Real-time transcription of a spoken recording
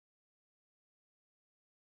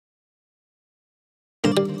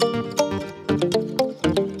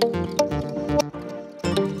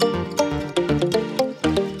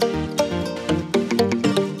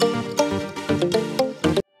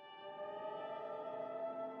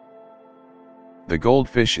The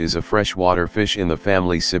goldfish is a freshwater fish in the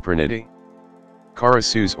family Cyprinidae.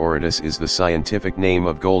 Charasus auratus is the scientific name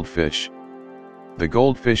of goldfish. The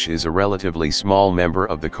goldfish is a relatively small member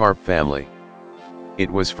of the carp family.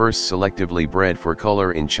 It was first selectively bred for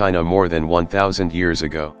color in China more than 1,000 years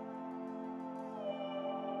ago.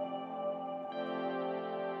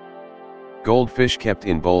 Goldfish kept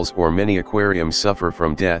in bowls or mini aquariums suffer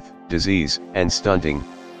from death, disease, and stunting,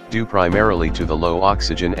 due primarily to the low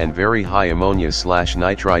oxygen and very high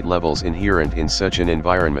ammonia/nitrite levels inherent in such an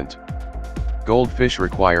environment. Goldfish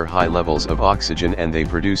require high levels of oxygen and they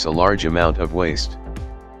produce a large amount of waste.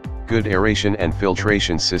 Good aeration and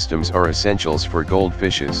filtration systems are essentials for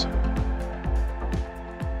goldfishes.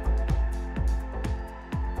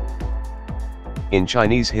 In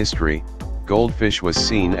Chinese history, goldfish was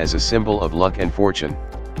seen as a symbol of luck and fortune.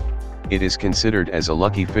 It is considered as a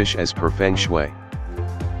lucky fish as per Feng Shui.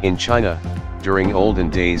 In China, during olden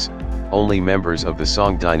days, only members of the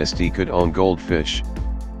Song dynasty could own goldfish.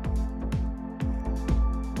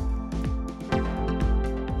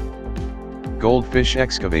 Goldfish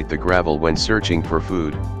excavate the gravel when searching for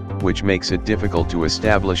food, which makes it difficult to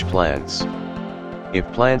establish plants.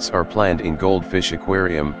 If plants are planted in goldfish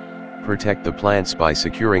aquarium, protect the plants by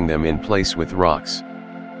securing them in place with rocks.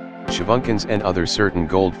 Chavunkins and other certain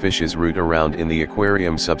goldfishes root around in the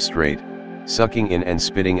aquarium substrate, sucking in and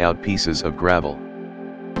spitting out pieces of gravel.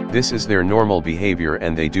 This is their normal behavior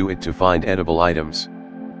and they do it to find edible items.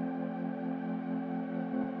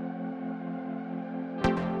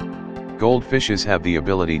 Goldfishes have the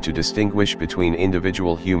ability to distinguish between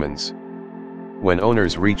individual humans. When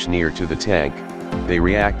owners reach near to the tank, they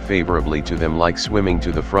react favorably to them, like swimming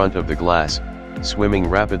to the front of the glass, swimming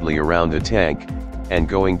rapidly around the tank, and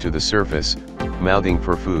going to the surface, mouthing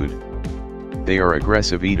for food. They are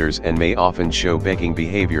aggressive eaters and may often show begging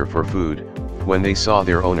behavior for food, when they saw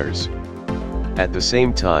their owners. At the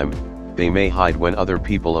same time, they may hide when other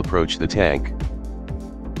people approach the tank.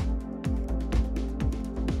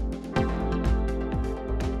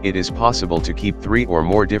 It is possible to keep 3 or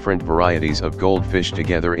more different varieties of goldfish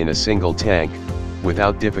together in a single tank,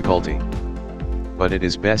 without difficulty. But it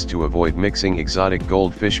is best to avoid mixing exotic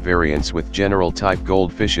goldfish variants with general type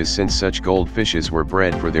goldfishes, since such goldfishes were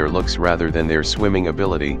bred for their looks rather than their swimming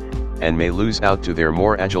ability, and may lose out to their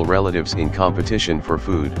more agile relatives in competition for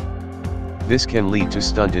food. This can lead to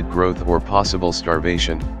stunted growth or possible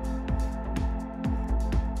starvation.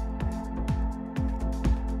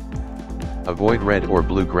 Avoid red or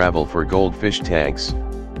blue gravel for goldfish tanks.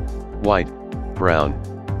 White, brown,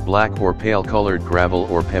 black or pale colored gravel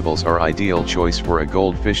or pebbles are ideal choice for a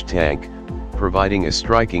goldfish tank, providing a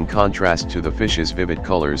striking contrast to the fish's vivid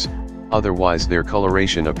colors, otherwise their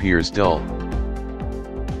coloration appears dull.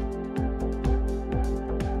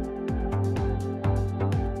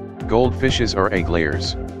 Goldfishes are egg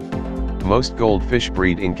layers. Most goldfish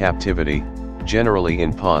breed in captivity, generally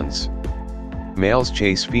in ponds. Males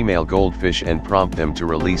chase female goldfish and prompt them to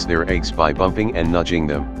release their eggs by bumping and nudging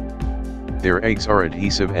them. Their eggs are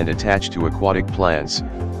adhesive and attached to aquatic plants,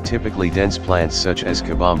 typically dense plants such as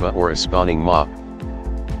kabamba or a spawning mop.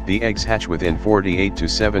 The eggs hatch within 48 to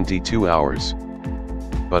 72 hours.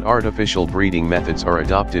 But artificial breeding methods are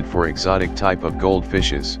adopted for exotic type of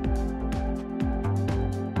goldfishes.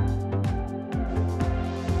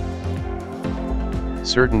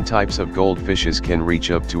 Certain types of goldfishes can reach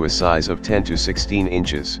up to a size of 10 to 16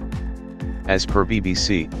 inches. As per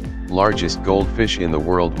BBC, largest goldfish in the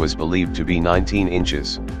world was believed to be 19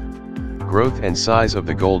 inches. Growth and size of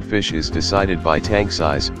the goldfish is decided by tank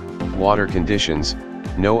size, water conditions,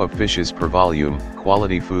 know of fishes per volume,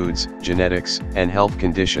 quality foods, genetics, and health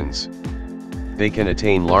conditions. They can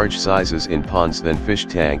attain large sizes in ponds than fish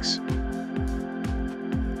tanks.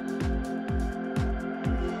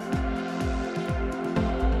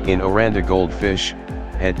 In Oranda goldfish,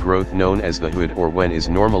 head growth known as the hood or wen is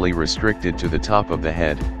normally restricted to the top of the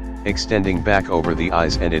head, extending back over the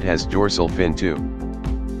eyes, and it has dorsal fin too.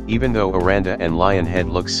 Even though Oranda and lion head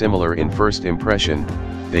look similar in first impression,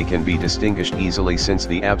 they can be distinguished easily since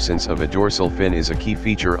the absence of a dorsal fin is a key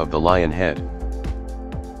feature of the lion head.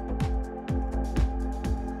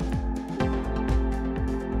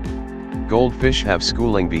 Goldfish have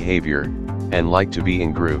schooling behavior, and like to be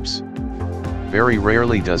in groups. Very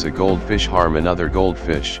rarely does a goldfish harm another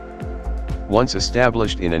goldfish. Once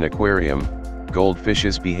established in an aquarium,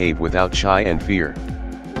 goldfishes behave without shy and fear.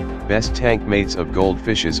 Best tank mates of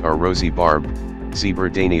goldfishes are rosy barb, zebra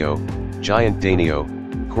danio, giant danio,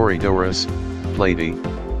 Corydoras, platy,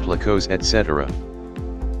 placos, etc.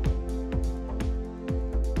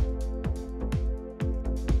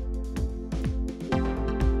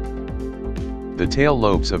 The tail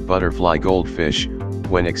lobes of butterfly goldfish,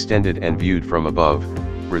 when extended and viewed from above,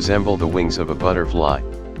 resemble the wings of a butterfly.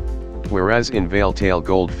 Whereas in veil-tail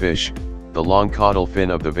goldfish, the long caudal fin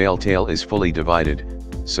of the veil tail is fully divided,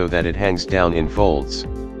 so that it hangs down in folds.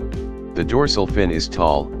 The dorsal fin is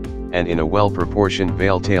tall, and in a well-proportioned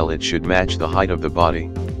veil tail it should match the height of the body.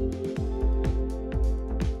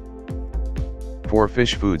 For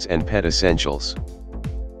fish foods and pet essentials,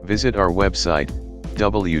 visit our website,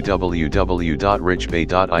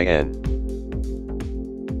 www.richbay.in.